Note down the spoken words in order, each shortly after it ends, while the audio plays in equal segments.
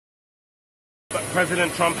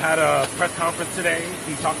President Trump had a press conference today.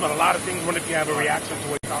 He talked about a lot of things. I wonder if you have a reaction to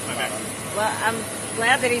what he talked about. Well, I'm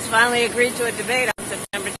glad that he's finally agreed to a debate on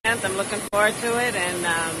September 10th. I'm looking forward to it, and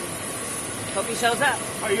hope he shows up.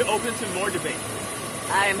 Are you open to more debate?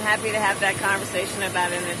 I am happy to have that conversation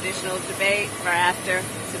about an additional debate for after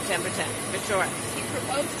September 10th, for sure. He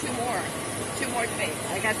proposed two more debates.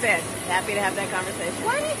 Like I said, happy to have that conversation.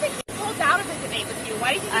 Why do you think he pulled out of the debate with you?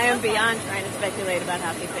 Why do you think I am beyond trying to speculate about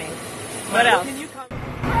how he thinks. What else? President,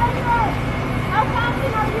 how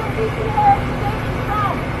confident are you in Vice Harris debating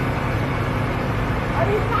Trump? Are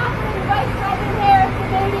you confident in Vice President Harris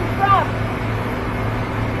debating Trump?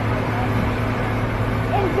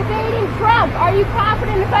 In debating Trump, are you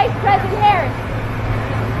confident in Vice President Harris?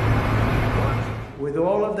 With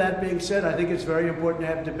all of that being said, I think it's very important to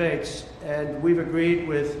have debates, and we've agreed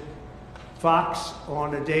with Fox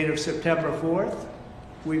on a date of September 4th.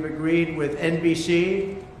 We've agreed with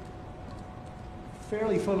NBC,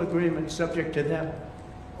 fairly full agreement subject to them,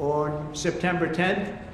 on September 10th.